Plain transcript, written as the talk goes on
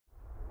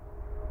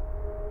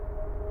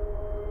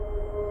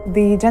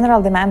The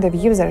general demand of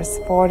users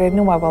for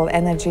renewable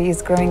energy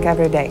is growing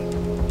every day.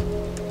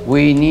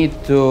 We need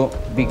to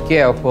be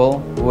careful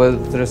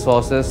with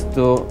resources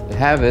to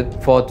have it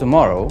for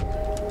tomorrow.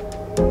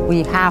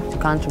 We have to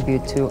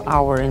contribute to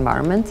our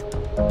environment.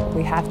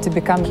 We have to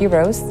become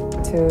heroes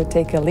to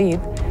take a lead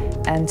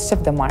and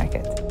shift the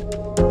market.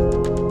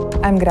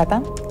 I'm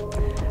Greta.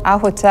 Our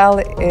hotel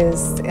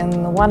is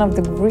in one of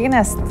the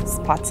greenest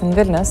spots in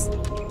Vilnius.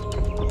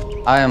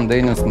 I am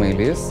Dainius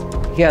Mailys.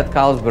 Here at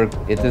Carlsberg,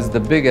 it is the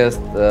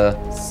biggest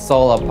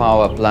solar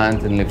power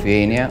plant in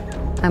Lithuania.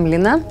 I'm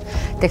Lina.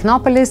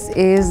 Technopolis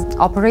is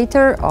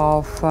operator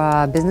of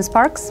business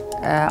parks.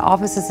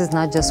 Offices is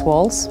not just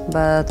walls,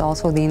 but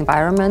also the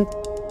environment.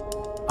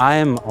 I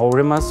am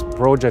Aurimas,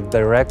 project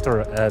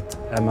director at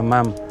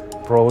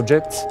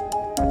Projects.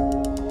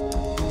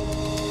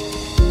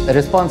 A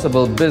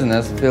responsible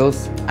business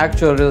feels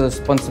actual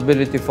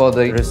responsibility for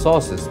the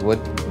resources what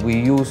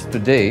we use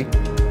today.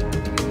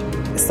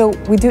 So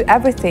we do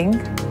everything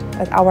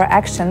that our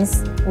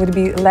actions would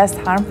be less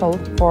harmful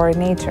for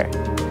nature.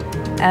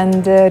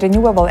 And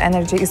renewable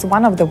energy is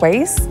one of the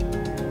ways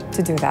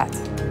to do that.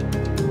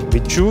 We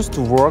choose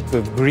to work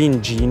with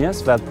Green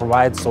Genius that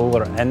provides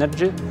solar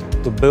energy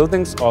to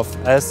buildings of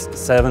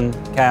S7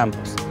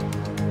 campus.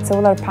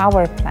 Solar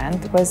power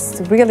plant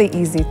was really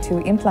easy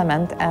to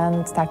implement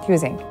and start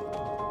using.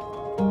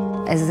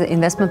 As an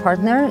investment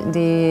partner,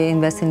 they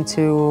invest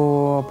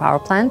into power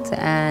plant,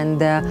 and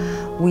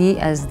we,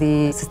 as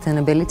the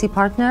sustainability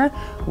partner,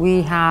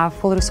 we have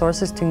full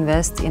resources to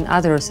invest in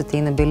other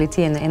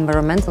sustainability and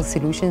environmental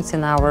solutions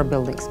in our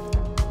buildings.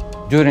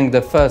 During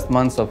the first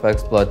months of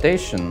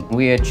exploitation,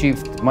 we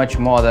achieved much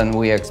more than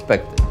we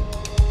expected.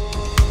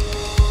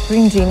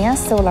 Green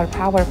Genius solar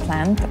power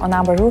plant on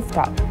our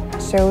rooftop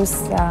shows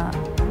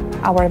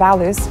our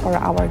values for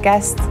our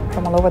guests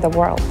from all over the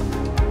world.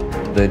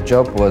 The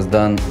job was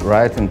done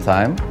right in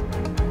time.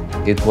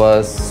 It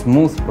was a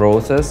smooth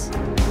process.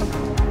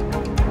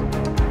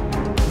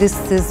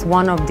 This is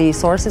one of the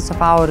sources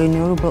of our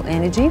renewable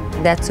energy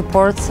that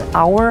supports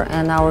our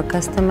and our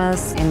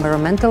customers'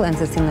 environmental and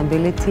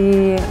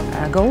sustainability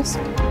goals.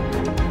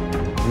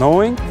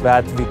 Knowing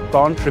that we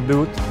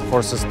contribute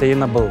for a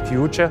sustainable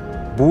future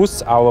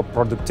boosts our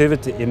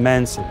productivity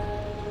immensely.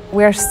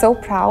 We are so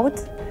proud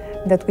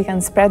that we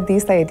can spread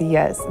these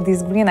ideas,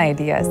 these green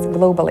ideas,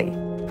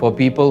 globally. For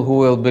people who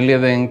will be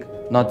living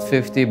not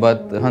 50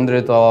 but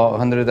 100 or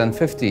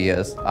 150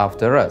 years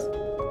after us.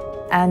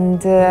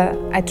 And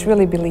I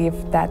truly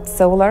believe that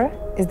solar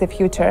is the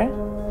future,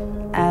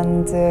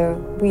 and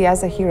we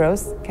as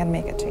heroes can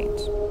make a change.